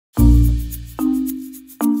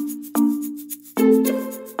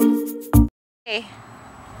Hey.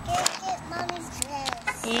 Get mommy's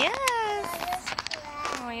dress. Yes.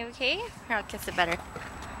 Oh, are you okay? Here, I'll kiss it better.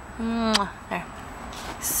 There.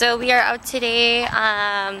 So we are out today.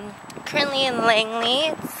 Currently in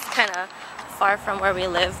Langley. It's kind of far from where we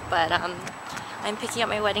live, but I'm picking up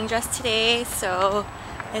my wedding dress today. So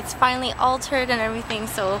it's finally altered and everything.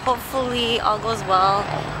 So hopefully all goes well.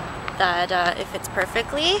 That it fits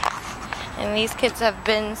perfectly. And these kids have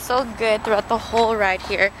been so good throughout the whole ride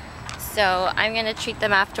here. So I'm gonna treat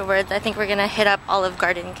them afterwards. I think we're gonna hit up Olive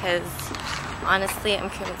Garden because honestly I'm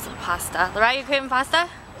craving some pasta. Lariah, you craving pasta?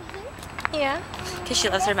 Mm-hmm. Yeah? Because she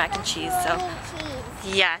loves her mac and cheese, so.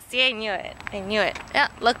 Yeah, see, I knew it. I knew it. Yeah,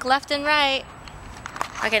 look left and right.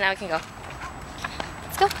 Okay, now we can go.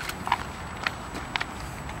 Let's go.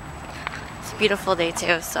 It's a beautiful day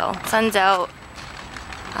too, so sun's out.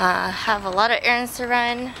 Have a lot of errands to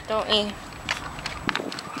run, don't we?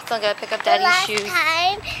 Still gotta pick up Daddy's shoes.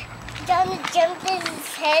 Last time, Jonah jumped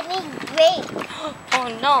his head and break. Oh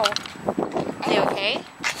no. Is he okay?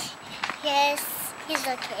 Yes, he's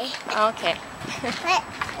okay. Okay. But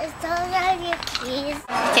it's all around your keys.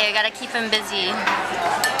 Okay, we gotta keep him busy.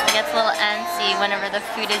 He gets a little antsy whenever the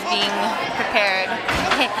food is being prepared.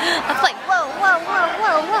 Okay, let's play. Whoa, whoa, whoa,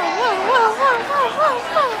 whoa, whoa, whoa, whoa, whoa, whoa, whoa,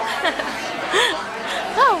 whoa.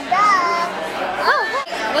 Oh. Oh,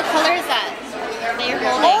 what color is that you're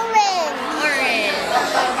holding? Orange. Orange.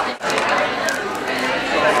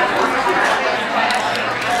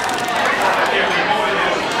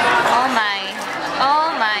 Oh my.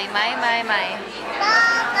 Oh my.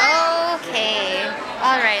 Okay.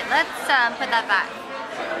 Alright, let's put that back.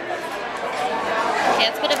 Okay,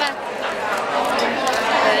 let's put it back.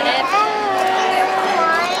 Put it back.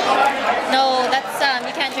 No, that's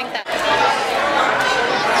you can't drink that.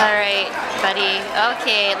 Alright, buddy.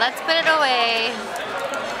 Okay, let's put it away.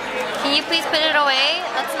 Can you please put it away?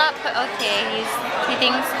 Let's not put, okay, he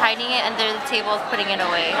thinks hiding it under the table is putting it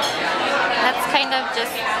away. That's kind of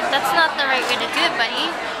just, that's not the right way to do it, buddy.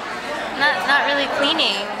 Not really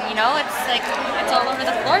cleaning, you know? It's like, it's all over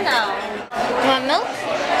the floor now. You want milk?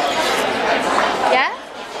 Yeah?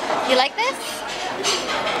 You like this?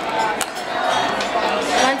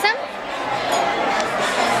 You want some?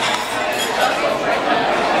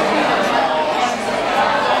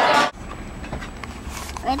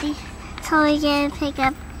 Ready? So we're gonna pick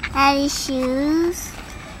up Daddy's shoes.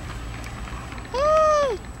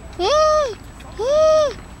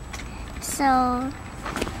 So,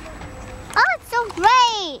 oh, it's so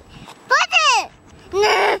great! Put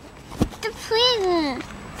it! The prison.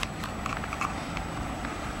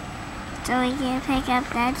 So we're gonna pick up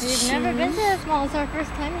Daddy's shoes. We've never been to this mall. It's our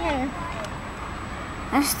first time here.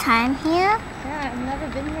 First time here? Yeah, I've never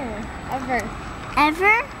been here. Ever.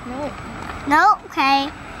 Ever? No. No? Okay.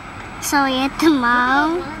 So we get the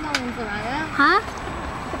mom. Look at the watermelons, Lariah. Huh?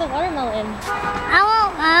 Look at the watermelon. I want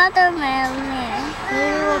watermelon.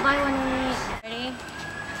 Maybe we'll buy one when we eat. Ready?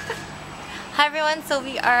 Hi everyone, so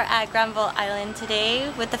we are at Granville Island today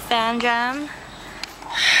with the fan jam.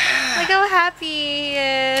 Look how happy he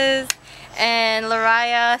is. And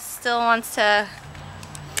Lariah still wants to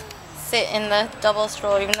sit in the double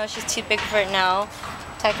stroller even though she's too big for it now.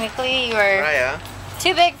 Technically you are Lariah.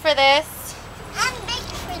 Too big for this. I'm big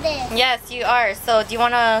for this. Yes, you are. So do you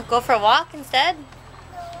want to go for a walk instead?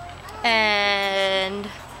 And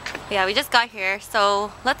yeah, we just got here.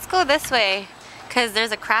 So let's go this way because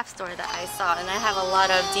there's a craft store that I saw and I have a lot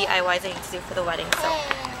of DIYs I need to do for the wedding. So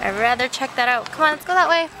I'd rather check that out. Come on, let's go that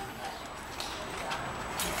way.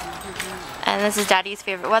 And this is Daddy's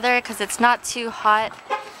favorite weather because it's not too hot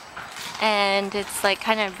and it's like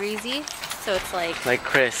kind of breezy. So it's like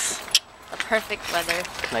Chris. The perfect weather.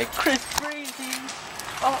 Like Chris Breezy.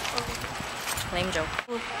 Oh. Lame joke.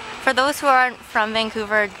 For those who aren't from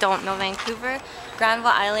Vancouver, don't know Vancouver,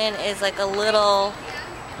 Granville Island is like a little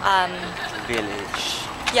village.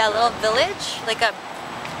 Yeah, a little village,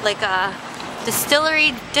 like a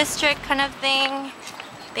distillery district kind of thing.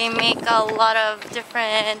 They make a lot of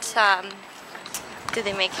different what do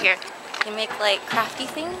they make here? They make like crafty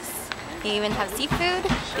things. They even have seafood.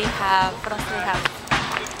 They have, what else do they have?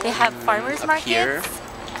 They have farmers markets. Pier?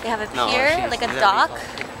 They have a pier, like a dock.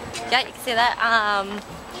 Yeah, you can say that.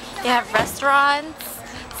 They have restaurants.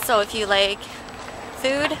 So if you like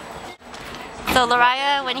food. So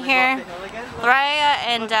Lariah went here. Lariah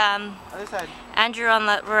and Andrew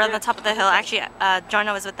were on the top of the hill. Actually,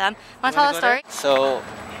 Jonah was with them. Want to tell a story? So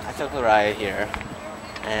I took Lariah here,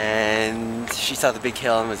 and she saw the big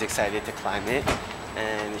hill and was excited to climb it.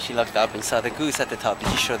 And she looked up and saw the goose at the top. Did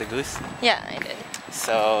you show the goose? Yeah, I did.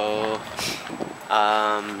 So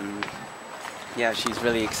yeah, she's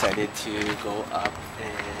really excited to go up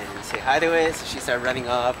and say hi to it. So she started running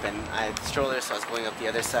up, and I had the stroller, so I was going up the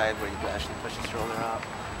other side where you could actually push the stroller up.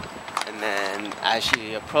 And then as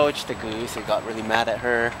she approached the goose, it got really mad at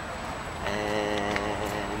her and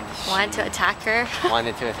Wanted to attack her.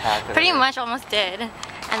 wanted to attack her. Pretty much almost did.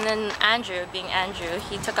 And then Andrew, being Andrew,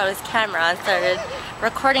 he took out his camera and started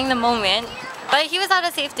recording the moment. But he was at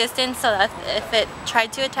a safe distance, so that if it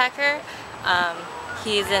tried to attack her,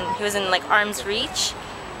 he was in like arm's reach.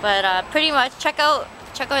 But pretty much check out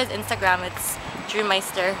his Instagram. It's Drew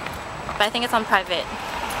Meister, but I think it's on private.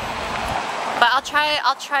 But I'll try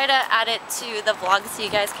to add it to the vlog so you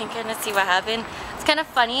guys can kind of see what happened. It's kind of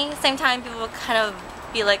funny. Same time, people will kind of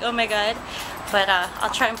be like, oh my god. But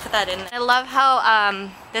I'll try and put that in. I love how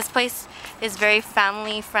this place is very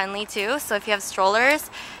family friendly too. So if you have strollers,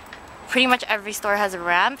 pretty much every store has a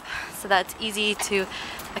ramp, so that's easy to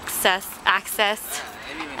access,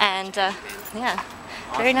 and yeah,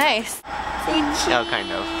 very nice. Yeah,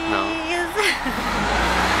 kind of. No,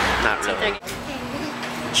 not really.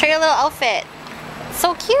 Show your little outfit.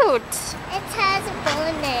 So cute. It has a bow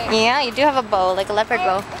in it. Yeah, you do have a bow, like a leopard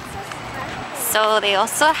bow. So they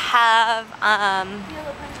also have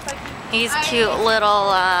these cute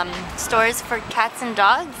little stores for cats and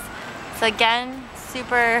dogs. So again,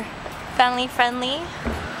 super family friendly.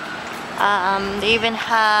 They even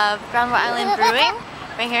have Groundwater Island Brewing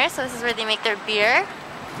right here. So this is where they make their beer.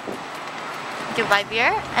 You can buy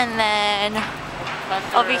beer. And then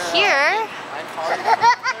over here,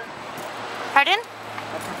 pardon?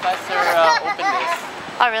 My professor opened this.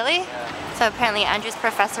 Oh really? Yeah. So apparently Andrew's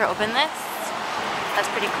professor opened this. That's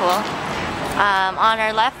pretty cool. On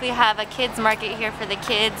our left we have a kids market here for the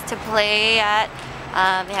kids to play at.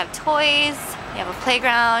 They have toys, they have a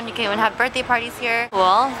playground, you can even have birthday parties here. Cool.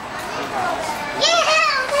 Yeah,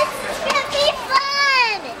 this is gonna be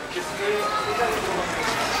fun!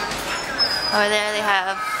 Over there they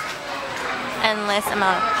have endless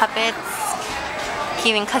amount of puppets. You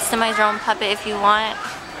can even customize your own puppet if you want.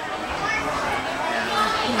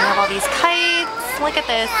 You have all these kites. Look at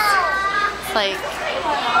this. It's like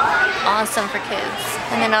awesome for kids.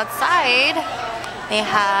 And then outside they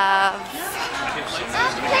have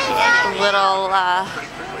a little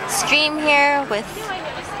stream here with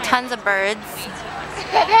tons of birds,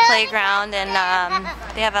 playground, and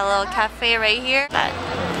they have a little cafe right here.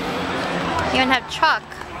 They even have chalk.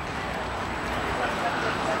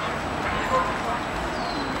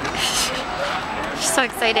 She's so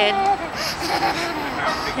excited.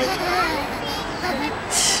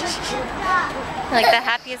 Like the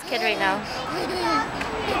happiest kid right now.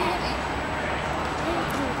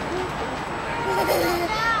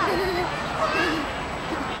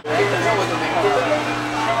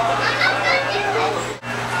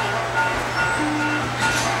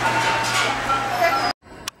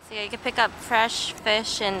 So yeah, you can pick up fresh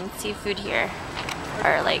fish and seafood here.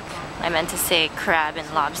 Or like, I meant to say crab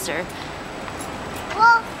and lobster.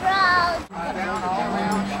 Wolf frog!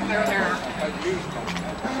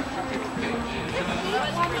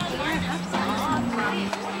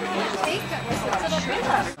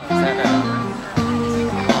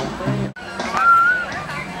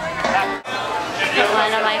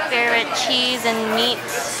 One of my favorite cheese and meat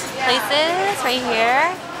places right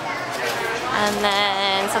here. And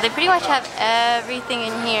then, so they pretty much have everything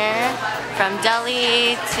in here, from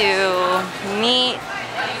deli to meat,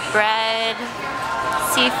 bread,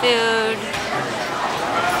 seafood.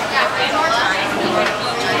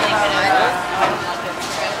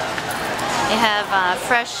 They have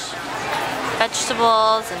fresh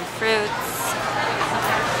vegetables and fruits.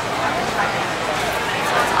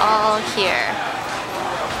 So it's all here.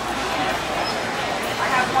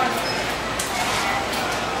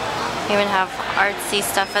 They even have artsy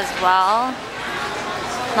stuff as well.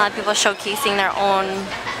 A lot of people showcasing their own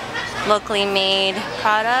locally made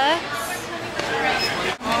products.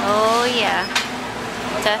 Oh yeah,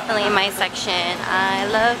 definitely my section. I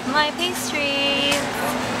love my pastries.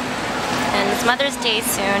 And it's Mother's Day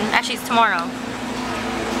soon. Actually, it's tomorrow.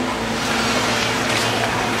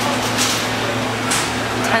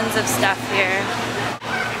 Tons of stuff here.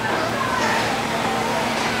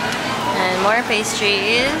 And more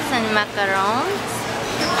pastries and macarons.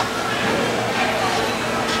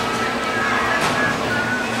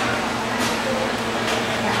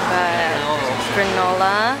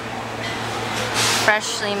 Granola,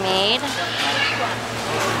 freshly made.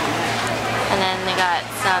 And then they got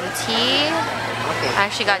some tea. I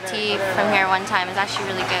actually got tea from here one time. It's actually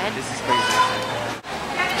really good. This is crazy.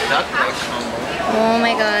 Oh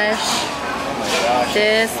my gosh.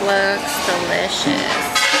 This looks delicious.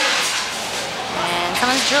 And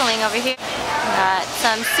someone's drilling over here. Got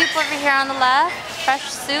some soup over here on the left, fresh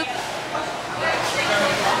soup.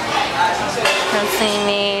 Freshly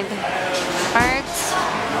made art.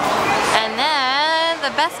 And then the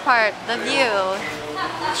best part, the view.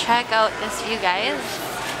 Check out this view, guys.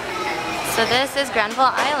 So this is Granville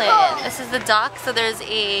Island. This is the dock, so there's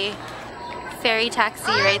a ferry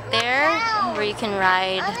taxi right there where you can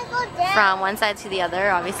ride from one side to the other,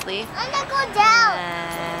 obviously. I'm gonna go down.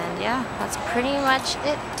 And yeah, that's pretty much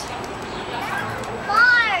it.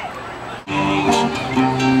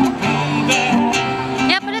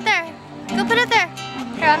 Yeah, put it there. Go put it there.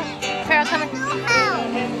 Carol, Carol, come in.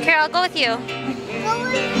 Carol, I'll go with you.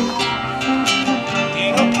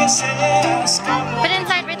 Put it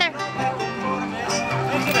inside right there.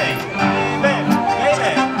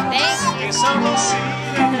 Thanks.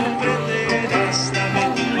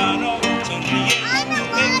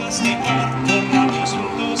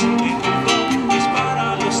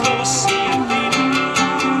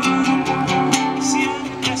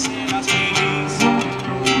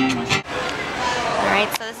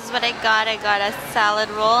 Alright, so this is what I got. I got a salad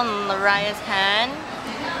roll in Lariah's hand.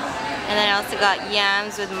 And then I also got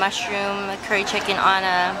yams with mushroom, curry chicken on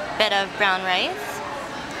a bed of brown rice.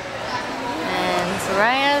 And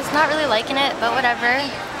Lariah's not really liking it, but whatever.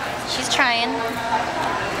 She's trying.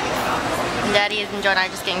 And Daddy and Jonah are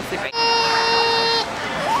just getting food right now.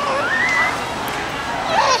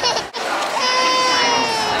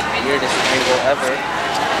 Weirdest angle ever.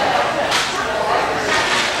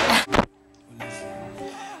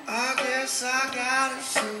 I guess I gotta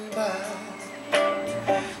say bye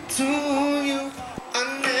to you. I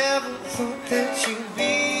never thought that you'd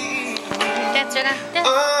be. Dance, Jonah. Dance.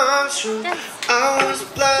 I'm sure I was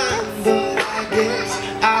blind, but I guess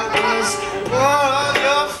I was more of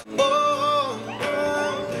your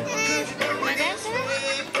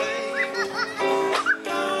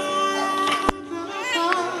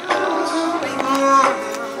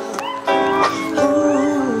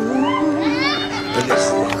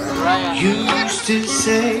You used to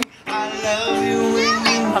say I love you when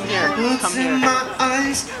you looked in my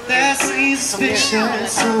eyes. That seems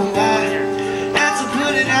suspicious, so I had to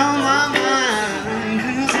put it out my mind.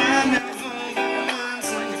 'Cause I never want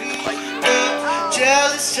to be a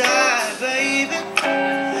jealous child, baby.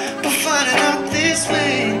 But finding out this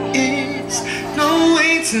way is no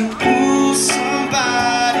way to lose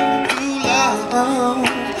somebody you love.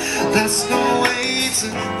 That's no way to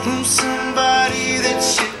lose somebody that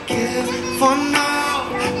you care for. No,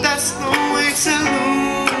 that's no way to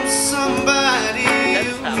lose somebody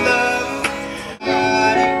you love.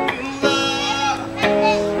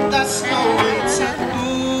 That's no way to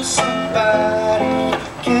lose somebody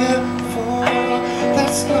you care for.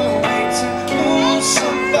 That's no way to lose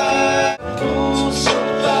somebody. Lose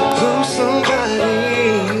somebody. Lose somebody.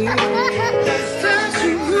 That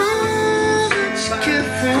you love, that you care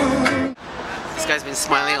for. This guy's been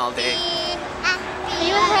smiling all day. Are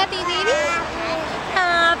you a happy baby?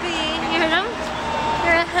 Happy. You heard him?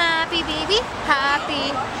 You're a happy baby?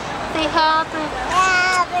 Happy. Say happy.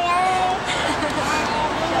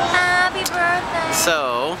 Happy birthday.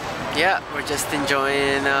 So, yeah, we're just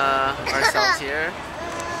enjoying ourselves here.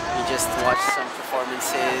 We just watched some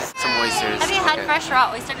performances, some oysters. Have you had Okay. fresh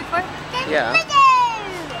raw oyster before? Yeah.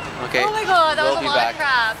 Okay. Oh my god, that We'll was be a lot back. of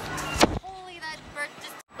crab. Holy, that bird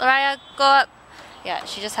just... Lariah, go up. Yeah,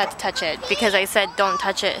 she just had to touch it because I said don't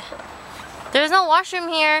touch it. There's no washroom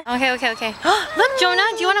here. Okay, okay, okay. Look,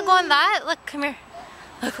 Jonah, do you want to go in that? Look, come here.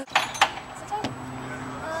 Look, look.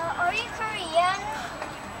 Are you Korean?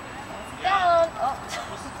 Down. Oh.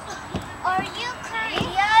 Are you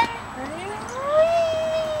Korean?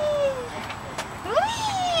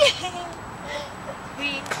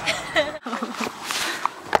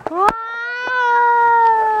 Whoa.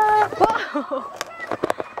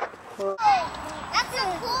 That's so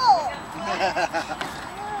cool.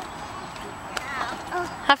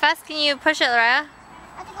 How fast can you push it, Lariah?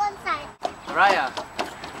 I have to go inside. Raya,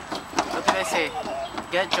 what did I say?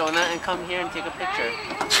 Get Jonah and come here and take a picture.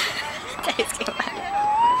 Guys, come on.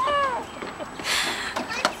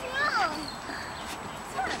 What's wrong?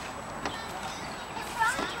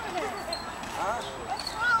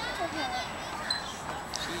 What's wrong with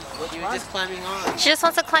her? You were just climbing on. She just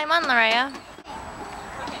wants to climb on, Lariah.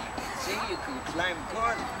 See, you can climb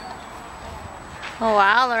good. Oh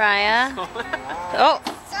wow, Lariah. Oh.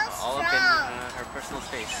 So All up in strong. her personal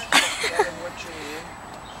space.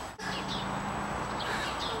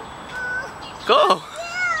 Go!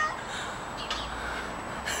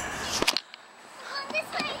 This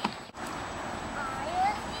way. I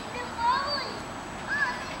want to see the bowling.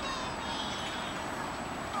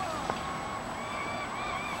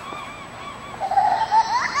 Oh,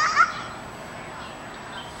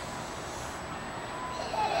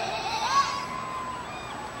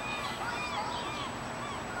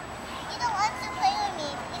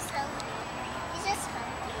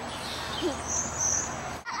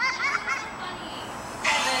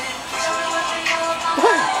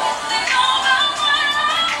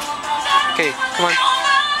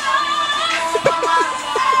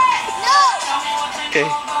 Okay.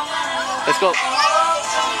 Let's go.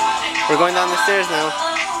 We're going down the stairs now.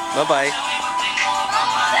 Bye-bye.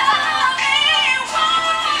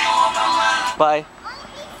 Bye.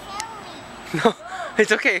 No,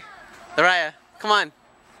 it's okay. Lariah, come on.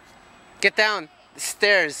 Get down the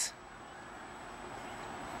stairs.